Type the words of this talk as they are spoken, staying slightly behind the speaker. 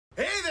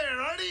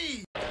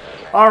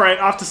Alright,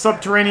 off to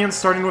Subterranean,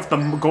 starting with the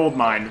gold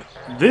mine.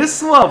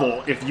 This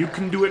level, if you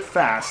can do it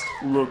fast,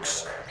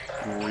 looks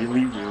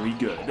really, really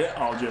good.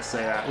 I'll just say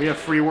that. We have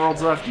 3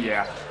 worlds left?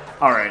 Yeah.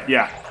 Alright,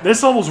 yeah.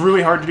 This level's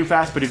really hard to do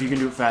fast, but if you can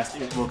do it fast,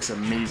 it looks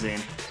amazing.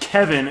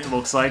 Kevin, it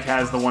looks like,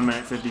 has the 1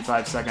 minute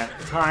 55 second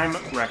time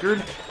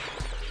record.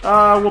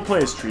 We'll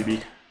play as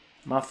Treeby.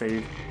 My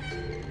fave.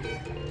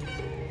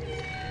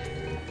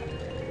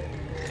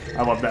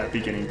 I love that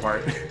beginning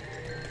part.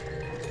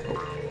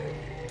 Oh.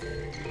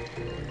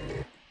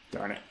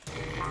 Darn it.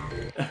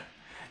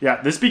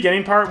 Yeah, this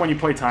beginning part, when you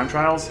play time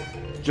trials,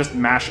 just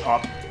mash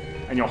up,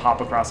 and you'll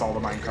hop across all the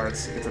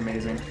minecarts. It's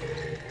amazing.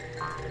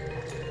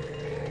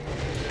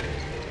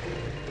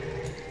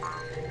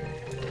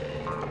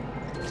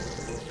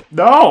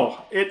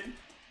 No!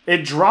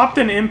 It dropped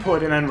an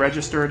input and then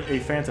registered a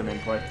phantom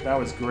input. That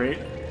was great.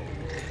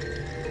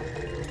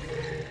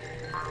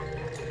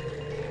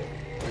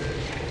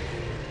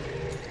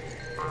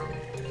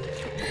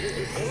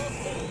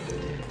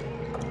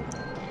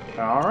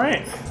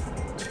 Alright.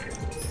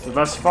 So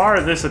thus far,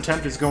 this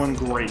attempt is going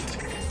great.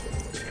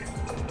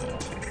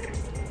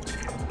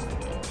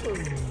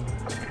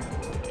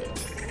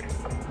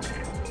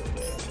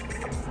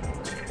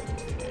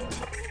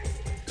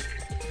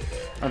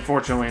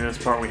 Unfortunately, in this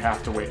part, we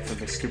have to wait for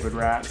the stupid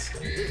rats.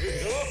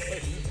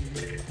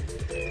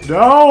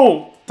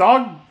 No!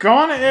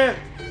 Doggone it!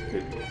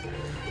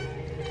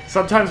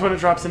 Sometimes when it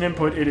drops an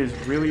input, it is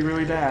really,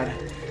 really bad.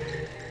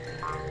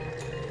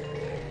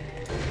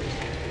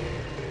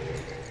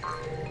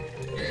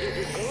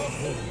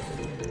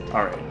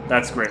 Alright,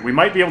 that's great. We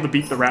might be able to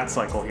beat the rat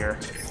cycle here.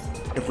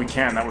 If we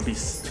can, that would be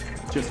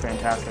just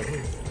fantastic.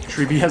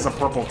 Treeby has a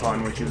purple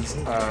ton, which is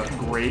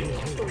great.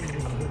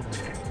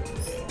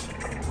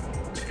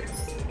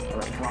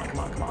 Alright, come on, come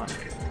on, come on.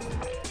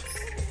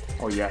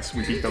 Oh yes,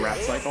 we beat the rat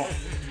cycle.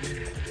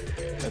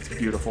 That's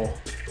beautiful.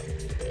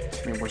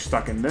 I mean, we're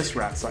stuck in this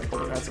rat cycle,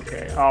 but that's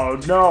okay.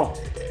 Oh no!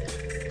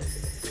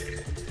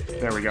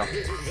 There we go.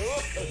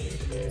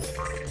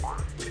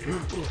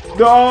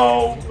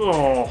 No!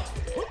 Oh.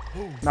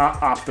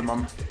 Not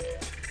optimum.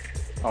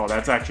 Oh,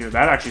 that actually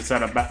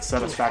set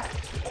us back.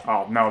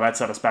 Oh no, that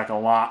set us back a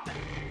lot.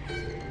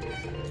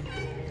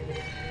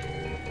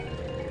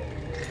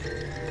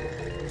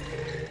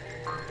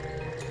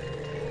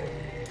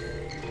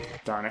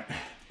 Darn it.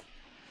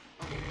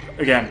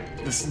 Again,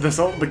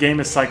 the game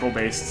is cycle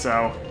based,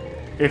 so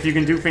if you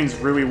can do things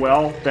really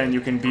well, then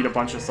you can beat a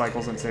bunch of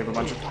cycles and save a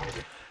bunch of.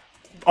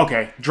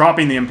 Okay,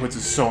 dropping the inputs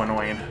is so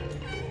annoying.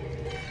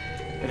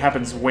 It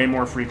happens way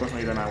more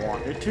frequently than I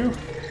want it to.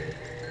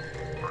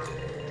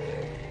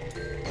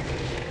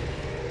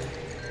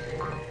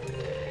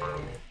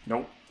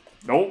 Nope.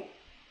 Nope.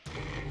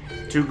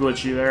 Too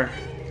glitchy there.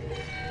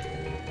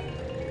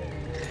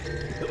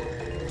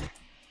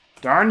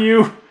 Darn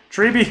you!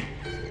 Treeby!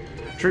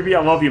 Treeby,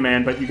 I love you,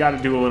 man, but you gotta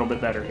do a little bit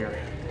better here.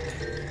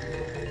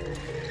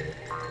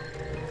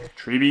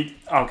 Treeby?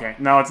 Okay.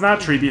 No, it's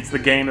not Treeby, it's the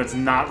game that's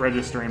not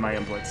registering my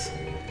inputs.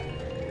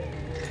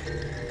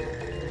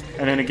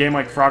 And in a game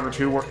like Frogger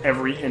 2, where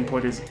every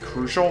input is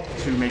crucial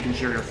to making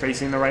sure you're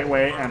facing the right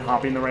way and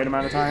hopping the right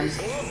amount of times,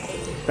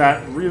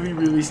 that really,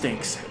 really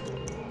stinks.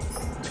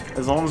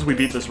 As long as we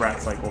beat this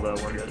rat cycle, though,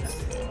 we're good.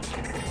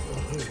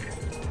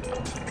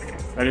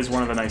 That is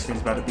one of the nice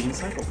things about it being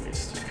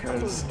cycle-based,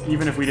 because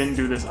even if we didn't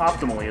do this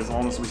optimally, as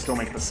long as we still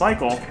make the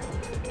cycle,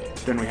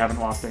 then we haven't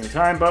lost any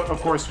time, but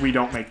of course we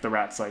don't make the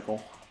rat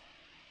cycle.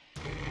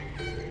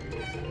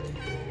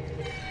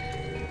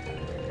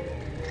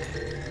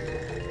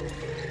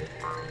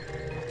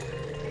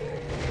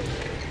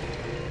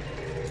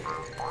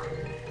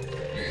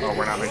 Oh,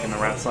 we're not making the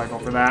rat cycle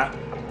for that.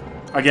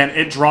 Again,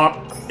 it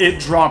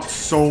dropped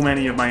so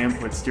many of my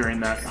inputs during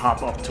that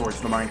hop up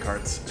towards the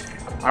minecarts.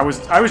 I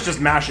was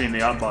just mashing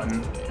the up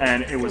button,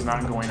 and it was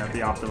not going at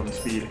the optimum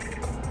speed.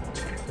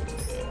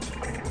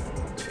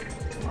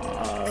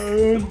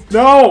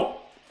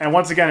 No! And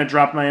once again, it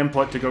dropped my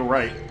input to go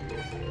right.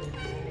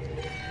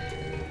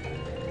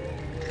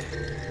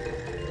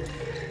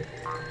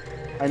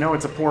 I know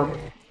it's a poor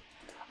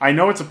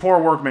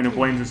workman who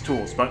blames his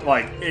tools, but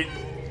like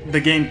the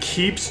game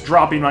keeps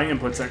dropping my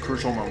inputs at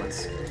crucial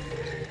moments.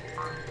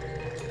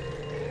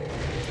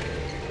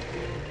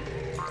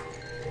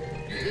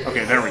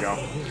 Okay, there we go.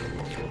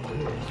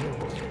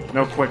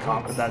 No quick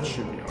hop, but that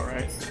should be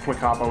alright. Quick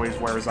hop always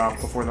wears off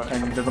before the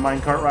end of the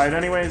minecart ride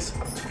anyways.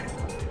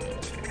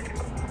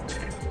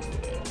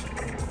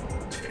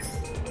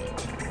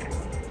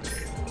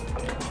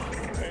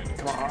 Alright,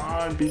 come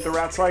on, beat the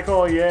rat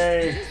cycle,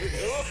 yay!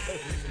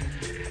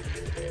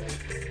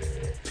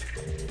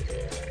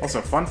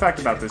 Also, fun fact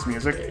about this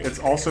music,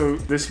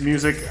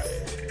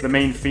 the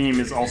main theme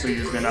is also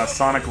used in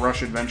Sonic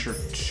Rush Adventure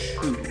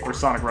 2, or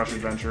Sonic Rush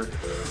Adventure.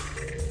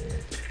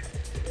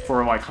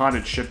 For, like,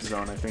 Haunted Ship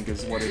Zone, I think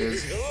is what it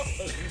is.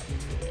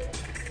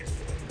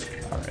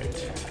 Alright.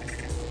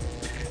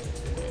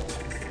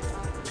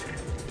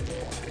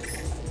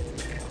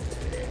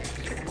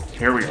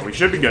 Here we go. We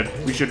should be good.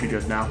 We should be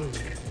good now.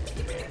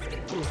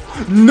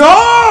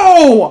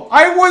 No!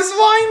 I was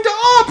lined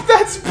up!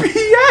 That's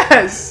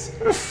BS!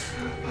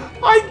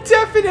 I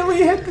definitely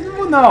hit the...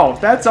 No,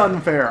 that's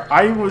unfair.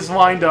 I was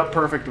lined up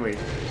perfectly.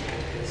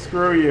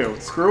 Screw you.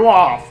 Screw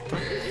off.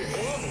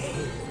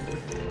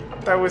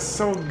 That was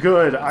so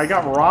good. I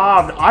got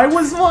robbed. I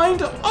was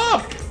lined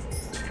up!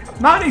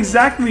 Not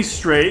exactly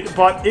straight,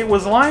 but it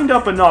was lined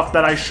up enough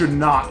that I should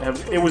not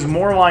have... It was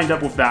more lined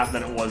up with that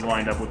than it was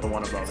lined up with the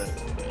one above it.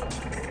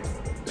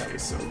 That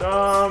was so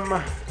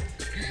dumb.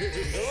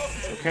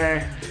 It's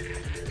okay.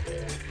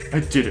 I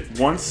did it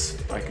once.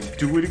 I can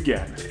do it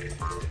again.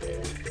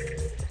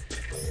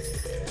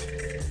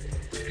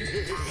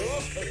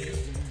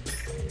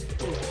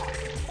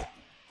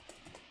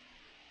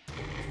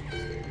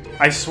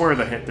 I swear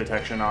the hit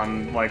detection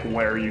on, like,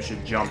 where you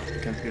should jump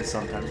is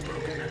sometimes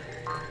broken.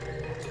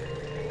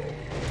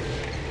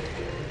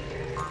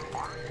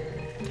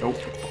 Nope.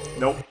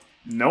 Nope.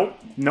 Nope.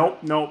 Nope.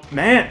 Nope.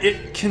 Man,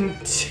 it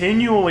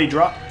continually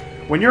drop.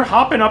 When you're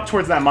hopping up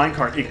towards that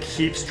minecart, it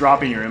keeps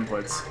dropping your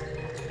inputs.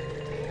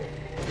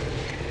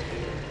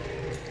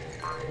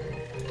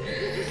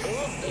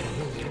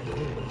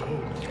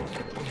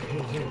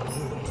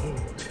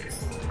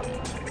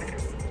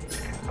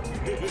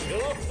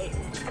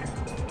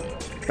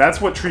 That's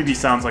what Treeby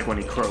sounds like when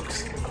he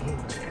croaks.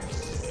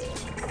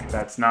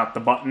 That's not the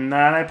button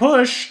that I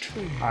pushed.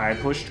 I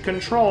pushed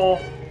control,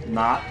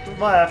 not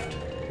left.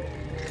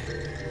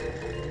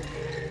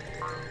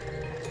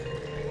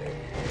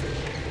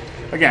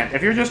 Again,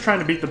 if you're just trying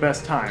to beat the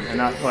best time and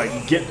not,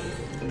 like, get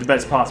the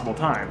best possible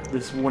time,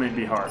 this wouldn't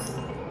be hard.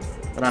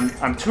 But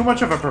I'm too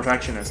much of a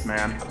perfectionist,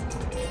 man.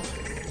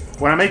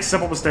 When I make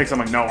simple mistakes, I'm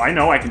like, no, I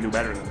know I can do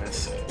better than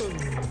this.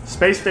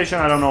 Space Station,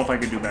 I don't know if I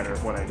could do better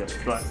at what I did,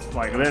 but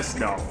like this,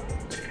 no.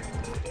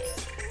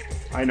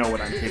 I know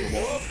what I'm capable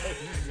of.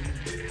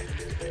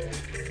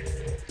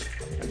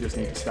 I just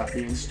need to stop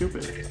being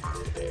stupid.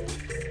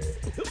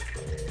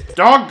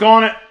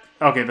 Doggone it!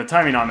 Okay, the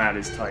timing on that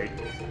is tight.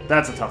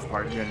 That's a tough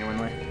part,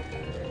 genuinely.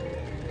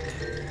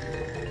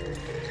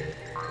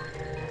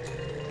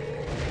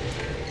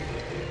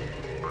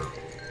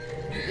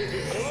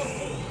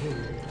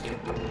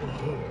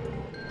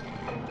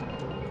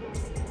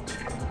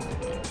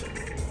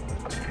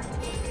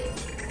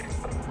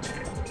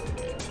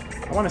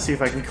 I want to see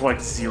if I can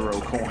collect 0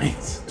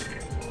 coins.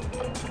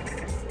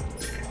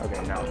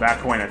 Okay, no. That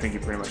coin I think you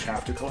pretty much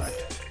have to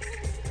collect.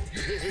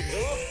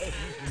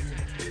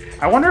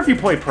 I wonder if you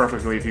play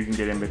perfectly if you can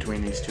get in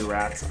between these two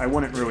rats. I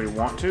wouldn't really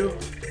want to.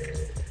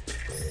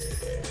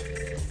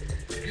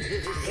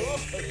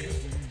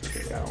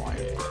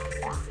 Okay,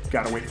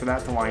 gotta wait for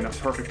that to line up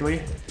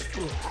perfectly.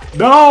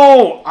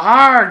 No!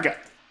 Arg!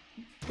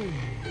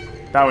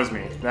 That was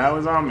me. That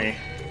was on me.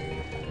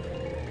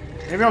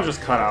 Maybe I'll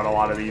just cut out a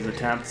lot of these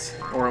attempts,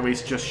 or at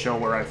least just show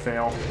where I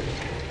fail.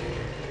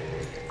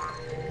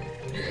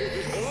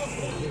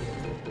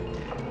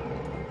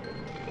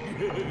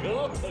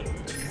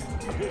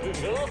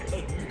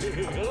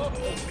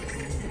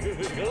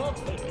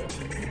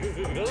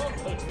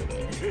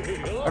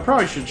 I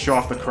probably should show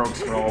off the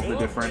croaks for all of the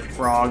different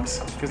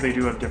frogs, because they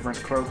do have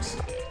different croaks.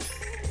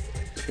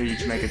 They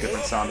each make a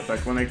different sound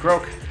effect when they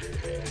croak.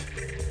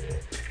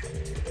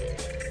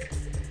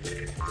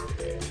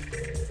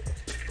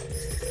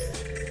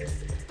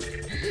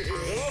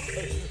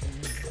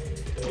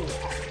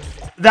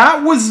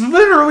 That was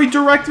literally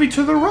directly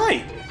to the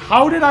right.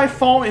 How did I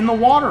fall in the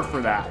water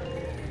for that?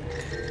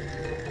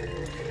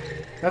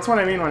 That's what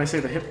I mean when I say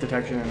the hip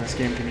detection in this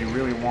game can be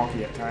really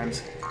wonky at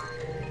times.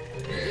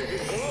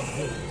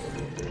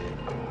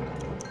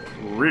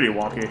 Really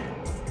wonky.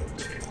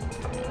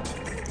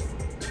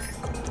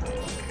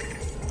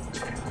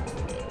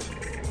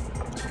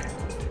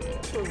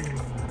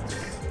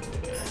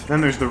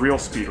 Then there's the real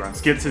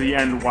speedruns. Get to the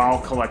end while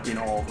collecting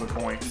all of the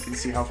coins and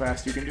see how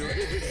fast you can do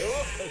it.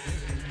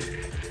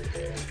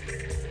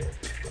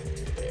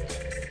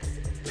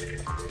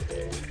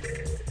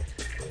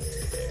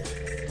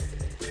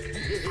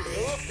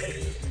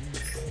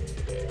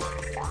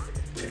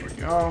 There we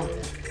go.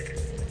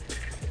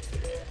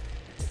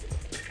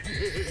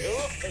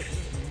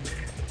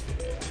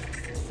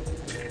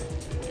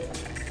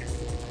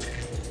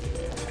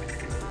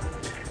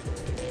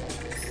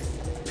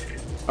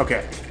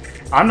 Okay.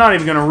 I'm not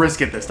even going to risk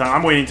it this time.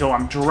 I'm waiting until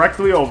I'm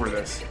directly over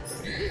this.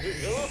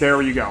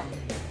 There you go.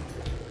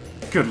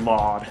 Good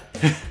lord.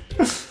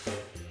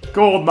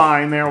 Gold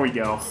mine. There we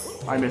go.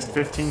 I missed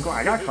 15 coins.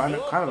 I got kind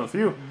of a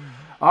few.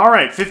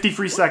 Alright, 50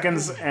 free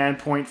seconds and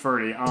point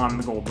 30 on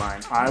the gold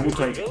mine. I will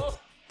take it.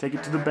 Take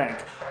it to the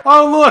bank.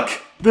 Oh,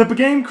 look! The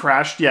game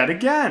crashed yet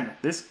again.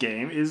 This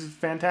game is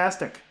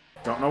fantastic.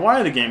 Don't know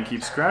why the game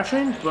keeps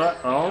crashing,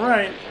 but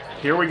alright.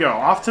 Here we go.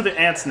 Off to the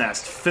Ant's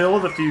Nest. Phil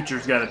of the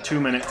Future's got a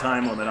 2-minute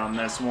time limit on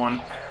this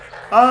one.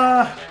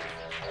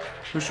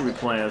 Who should we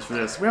play as for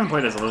this? We haven't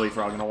played as a Lily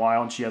Frog in a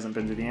while, and she hasn't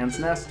been to the Ant's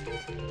Nest.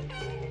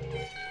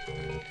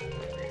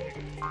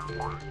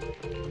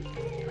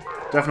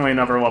 Definitely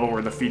another level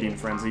where the feeding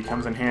frenzy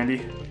comes in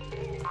handy.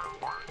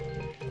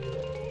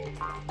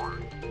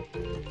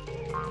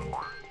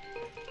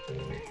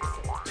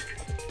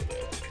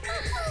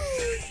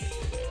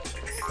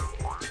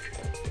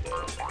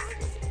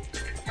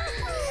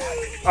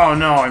 Oh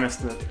no, I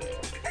missed it.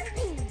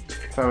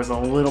 If I was a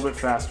little bit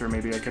faster,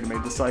 maybe I could have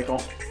made the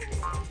cycle.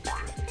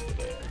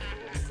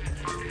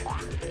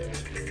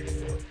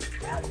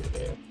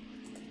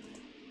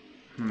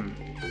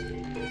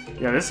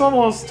 Yeah, this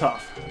level is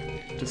tough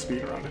to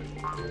speedrun.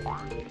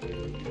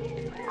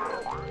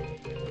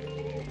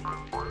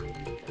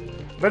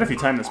 I bet if you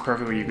time this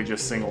perfectly, you could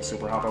just single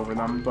super hop over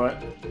them,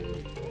 but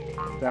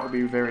that would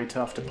be very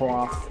tough to pull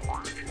off.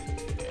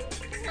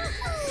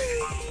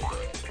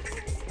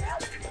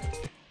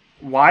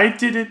 Why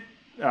did it...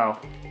 Oh.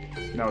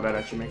 No, that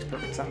actually makes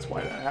perfect sense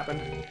why that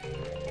happened.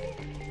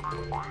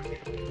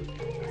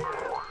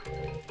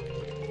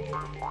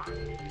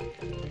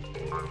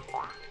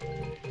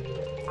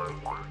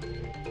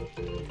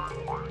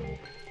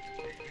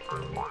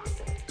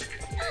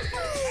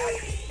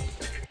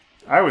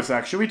 I was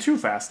actually too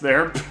fast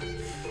there.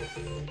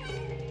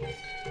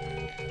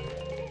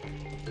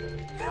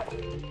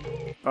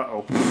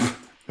 Uh-oh.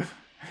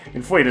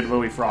 Inflated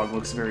Lily Frog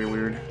looks very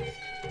weird.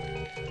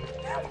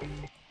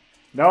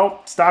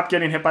 Nope, stop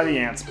getting hit by the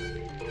ants.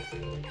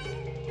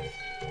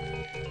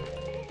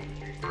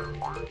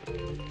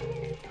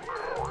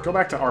 Go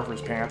back to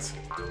Arthur's pants.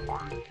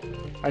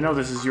 I know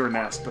this is your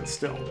nest, but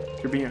still,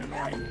 you're being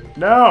annoying.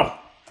 No!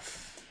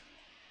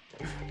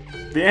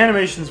 The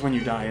animations when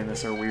you die in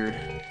this are weird.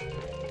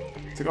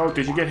 It's like, oh,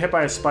 did you get hit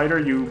by a spider?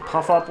 You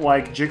puff up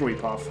like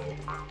Jigglypuff.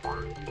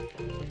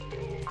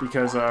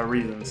 Because,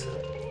 reasons.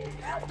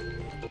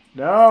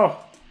 No!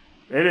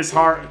 It is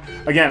hard.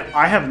 Again,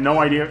 I have no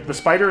idea. The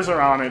spiders are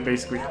on it,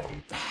 basically.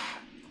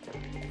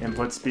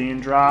 Inputs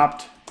being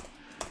dropped.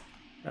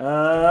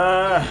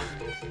 I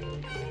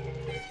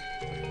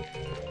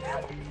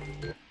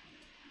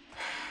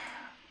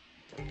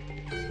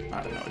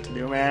don't know what to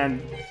do,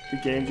 man. The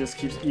game just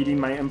keeps eating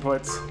my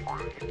inputs.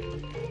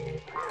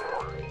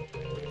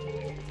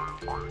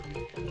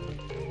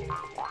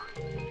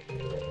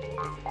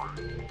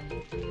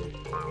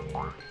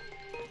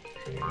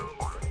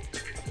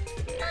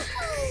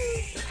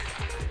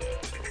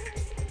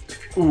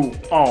 Ooh,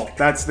 oh,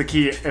 that's the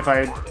key. If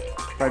I'd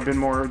been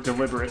more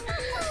deliberate,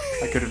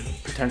 I could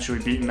have potentially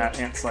beaten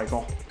that ant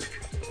cycle.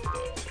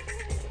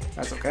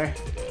 That's okay.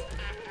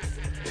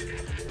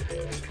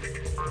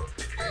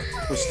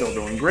 We're still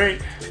doing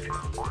great.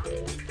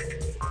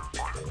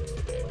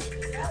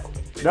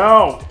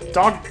 No!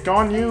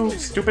 Doggone you,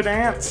 stupid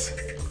ants!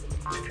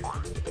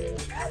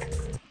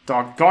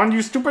 Doggone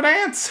you, stupid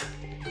ants!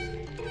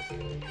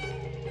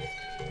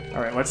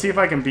 Alright, let's see if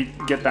I can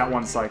get that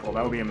one cycle.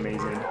 That would be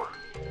amazing.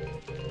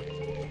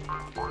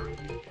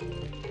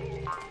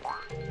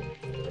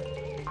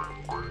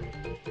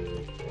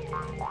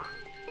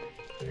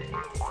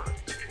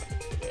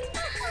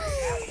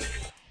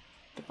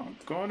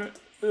 Doggone it.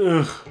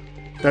 Ugh.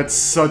 That's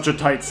such a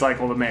tight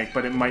cycle to make,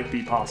 but it might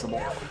be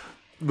possible.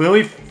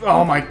 Lily...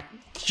 Oh my...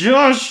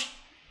 Gosh!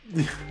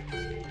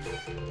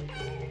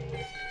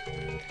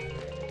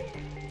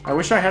 I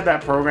wish I had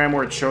that program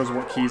where it shows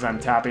what keys I'm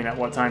tapping at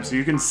what time, so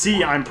you can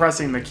see I'm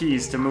pressing the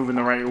keys to move in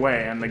the right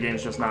way, and the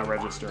game's just not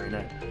registering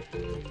it.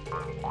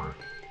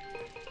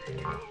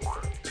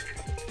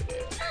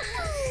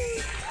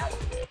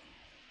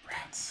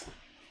 Rats.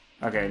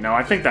 Okay, no,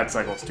 I think that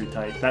cycle's too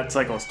tight. That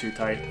cycle's too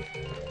tight.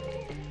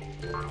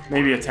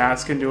 Maybe a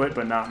task can do it,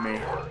 but not me.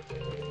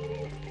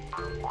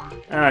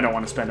 And I don't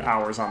want to spend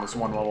hours on this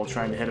one level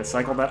trying to hit a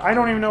cycle that I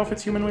don't even know if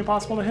it's humanly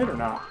possible to hit or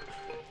not.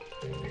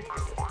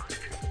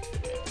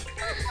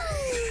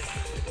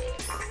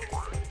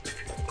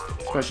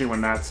 Especially when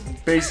that's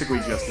basically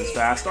just as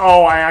fast.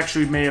 Oh, I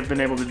actually may have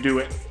been able to do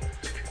it.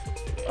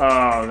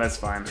 Oh, that's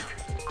fine.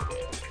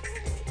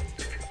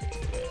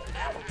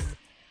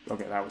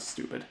 Okay, that was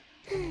stupid.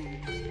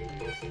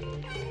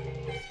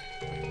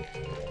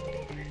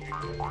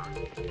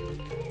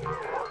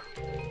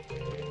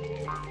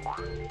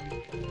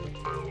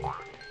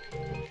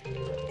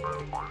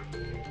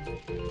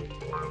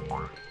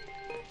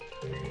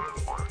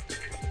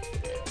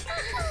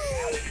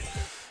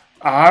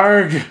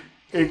 Arg!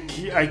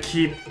 I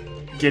keep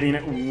getting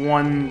it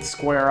one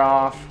square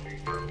off.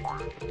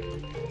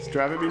 It's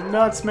driving me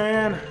nuts,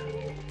 man.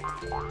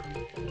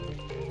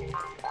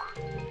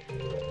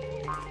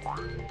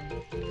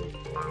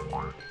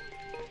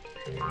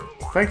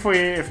 Thankfully,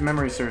 if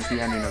memory serves, the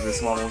ending of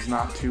this level is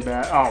not too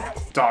bad. Oh,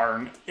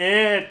 darn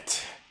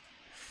it!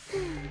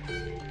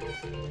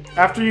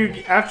 After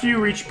you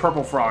reach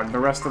Purple Frog, the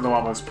rest of the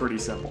level is pretty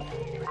simple.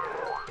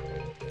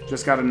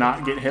 Just gotta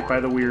not get hit by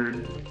the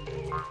weird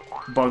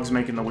bugs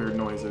making the weird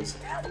noises.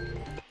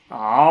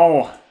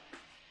 Ow!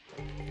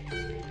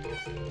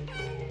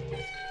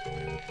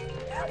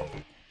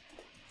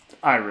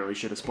 I really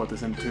should have split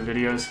this into 2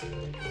 videos.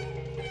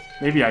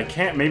 Maybe I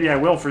can't. Maybe I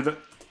will for the...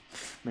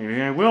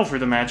 Maybe I will for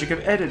the magic of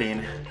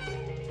editing.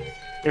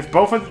 If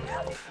both of...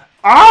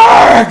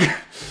 ARG!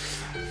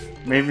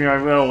 Maybe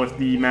I will with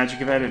the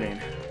magic of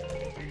editing.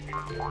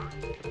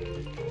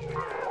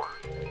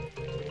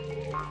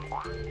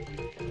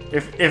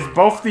 If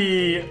both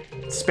the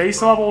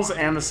space levels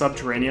and the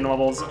subterranean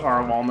levels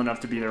are long enough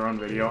to be their own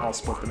video, I'll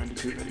split them into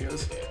 2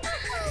 videos.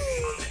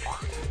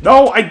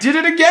 No, I did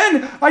it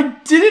again! I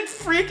did it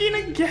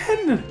freaking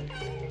again!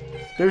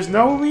 There's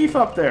no leaf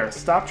up there.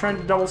 Stop trying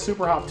to double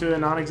super hop to a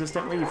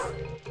non-existent leaf.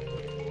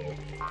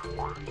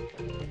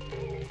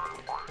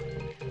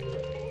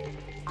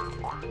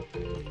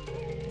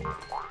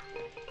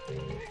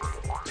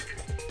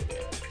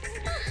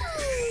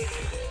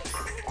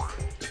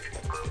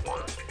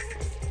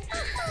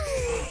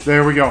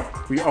 There we go.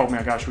 Oh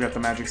my gosh, we got the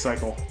magic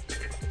cycle.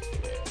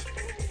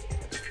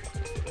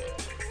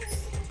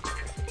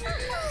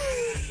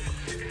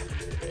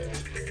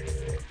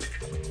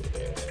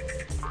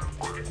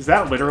 Is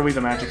that literally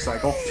the magic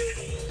cycle?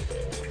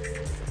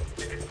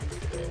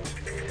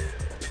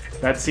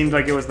 That seemed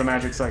like it was the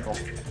magic cycle.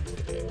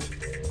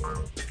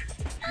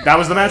 That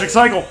was the magic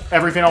cycle!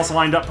 Everything else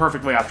lined up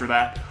perfectly after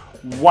that.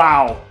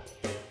 Wow.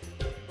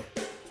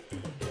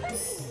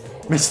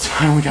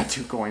 Missed. I only got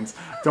 2 coins.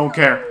 Don't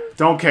care.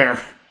 Don't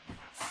care.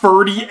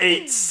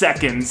 38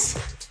 seconds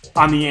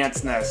on the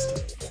ant's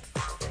nest.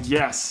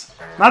 Yes.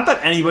 Not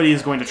that anybody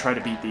is going to try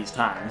to beat these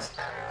times.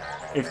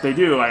 If they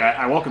do,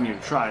 I welcome you to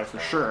try, for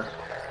sure.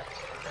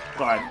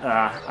 But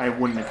I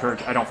wouldn't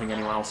encourage... I don't think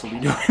anyone else will be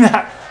doing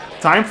that.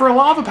 Time for a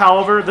lava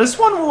palaver. This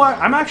one will...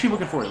 I'm actually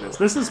looking forward to this.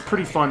 This is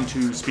pretty fun to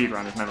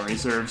speedrun, if memory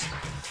serves.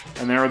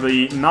 And there are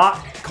the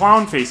not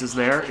clown faces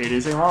there. It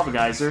is a lava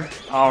geyser.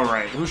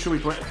 Alright, who should we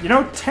play? You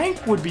know,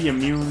 Tank would be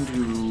immune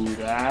to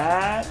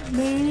that,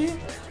 maybe?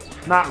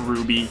 Not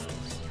Ruby.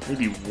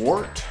 Maybe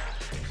Wart?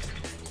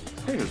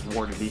 I think there's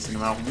Wart a decent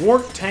amount.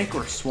 Wart, Tank,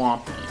 or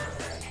Swampy?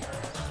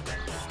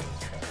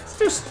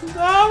 Let's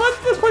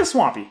play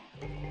Swampy.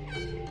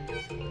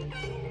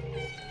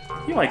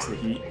 He likes the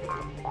heat.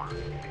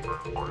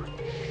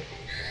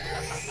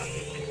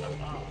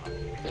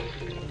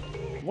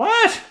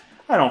 What?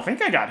 I don't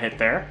think I got hit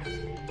there.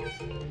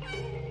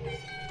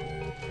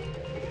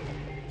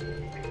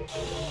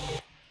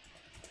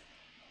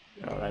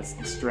 Oh, that's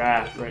the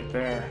strat right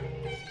there.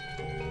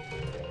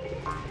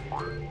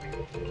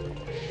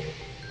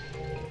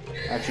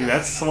 Actually,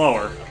 that's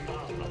slower.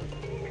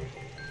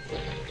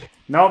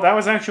 No, that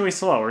was actually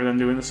slower than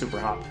doing the super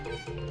hop.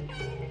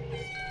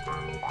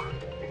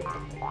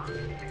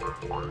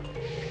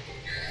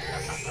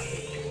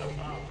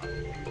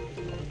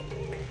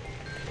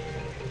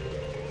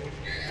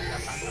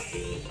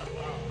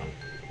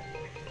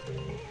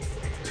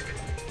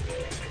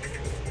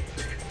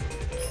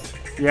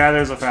 Yeah,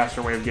 there's a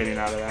faster way of getting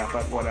out of that,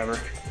 but whatever.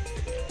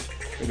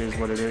 It is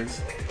what it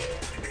is.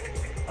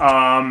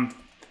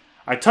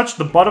 I touched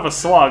the butt of a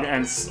slug,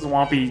 and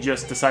Swampy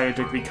just decided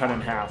to be cut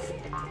in half.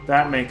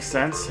 That makes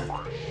sense.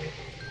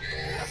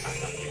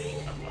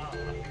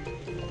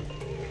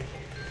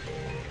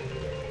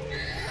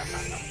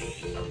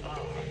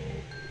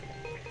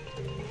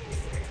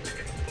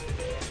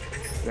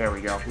 There we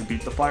go. We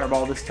beat the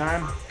fireball this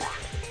time.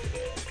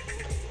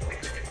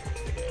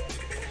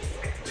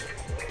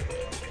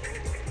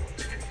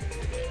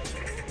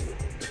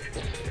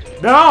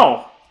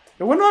 No!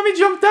 It wouldn't let me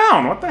jump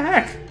down! What the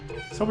heck?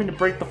 I was hoping to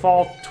break the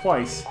fall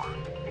twice.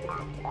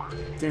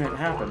 Didn't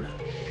happen.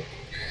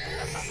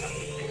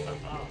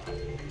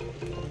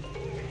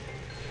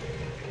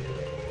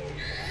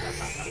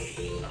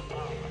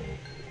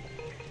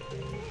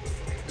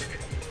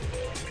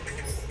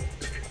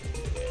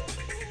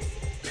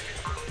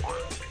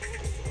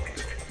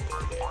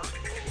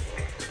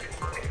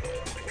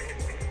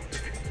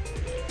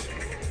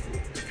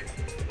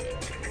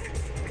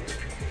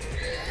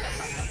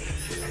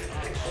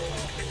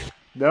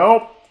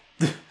 Nope.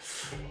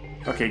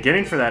 Okay,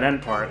 getting for that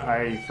end part,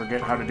 I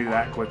forget how to do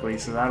that quickly,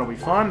 so that'll be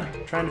fun.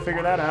 Trying to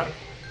figure that out.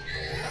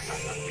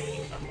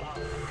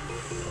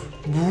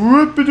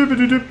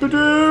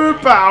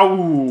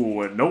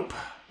 Nope.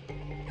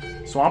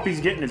 Swampy's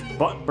getting his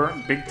butt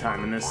burnt big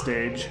time in this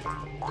stage.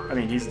 I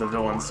mean, he's the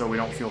villain, so we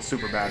don't feel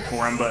super bad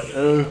for him, but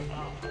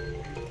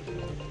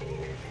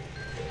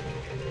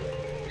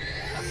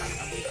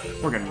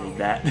we're gonna need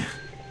that.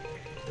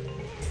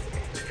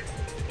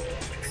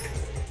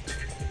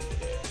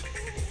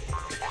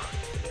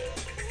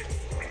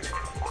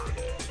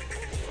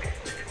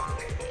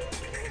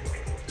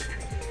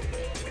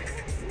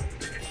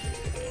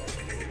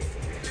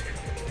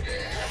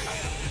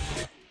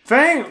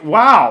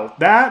 Wow,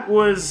 that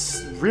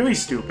was really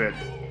stupid.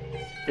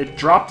 It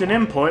dropped an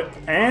input,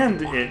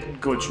 and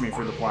it glitched me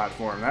through the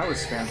platform. That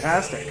was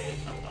fantastic.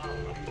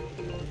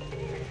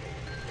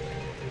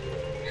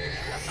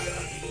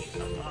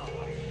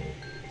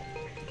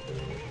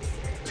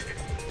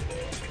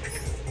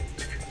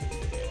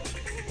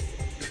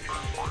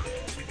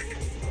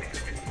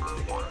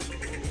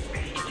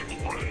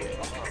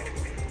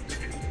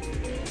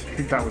 I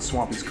think that was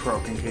Swampy's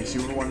croak, in case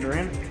you were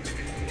wondering.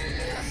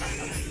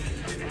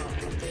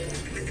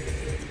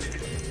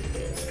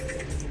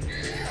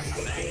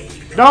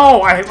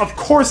 No! Of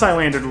course I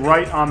landed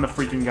right on the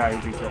freaking guy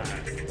who killed me.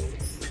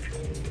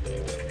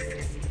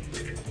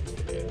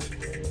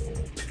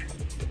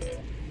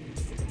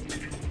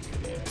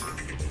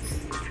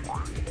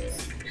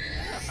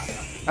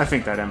 I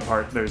think that end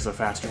part, there's a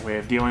faster way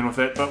of dealing with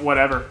it, but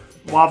whatever.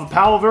 Lava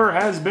Palaver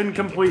has been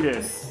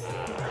completed.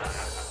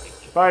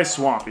 by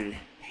Swampy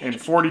in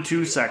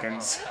 42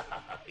 seconds.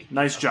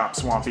 Nice job,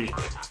 Swampy.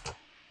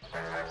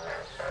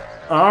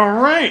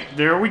 Alright,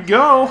 there we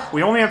go.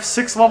 We only have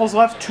 6 levels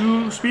left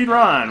to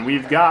speedrun.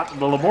 We've got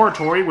the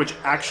laboratory, which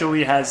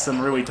actually has some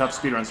really tough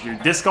speedruns to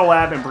do. Disco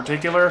Lab in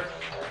particular,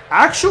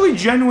 actually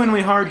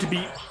genuinely hard to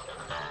beat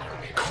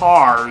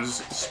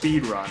Cars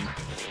speedrun.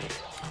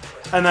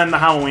 And then the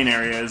Halloween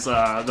areas,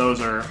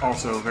 those are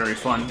also very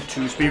fun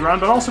to speedrun,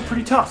 but also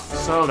pretty tough.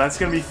 So that's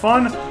going to be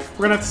fun.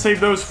 We're going to have to save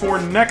those for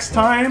next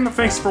time.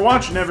 Thanks for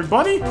watching,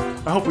 everybody.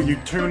 I hope you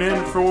tune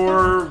in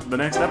for the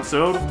next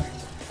episode.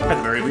 At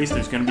the very least,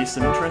 there's going to be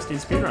some interesting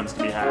speedruns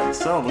to be had.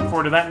 So look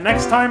forward to that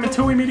next time.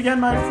 Until we meet again,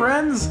 my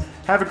friends,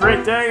 have a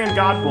great day and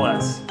God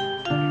bless.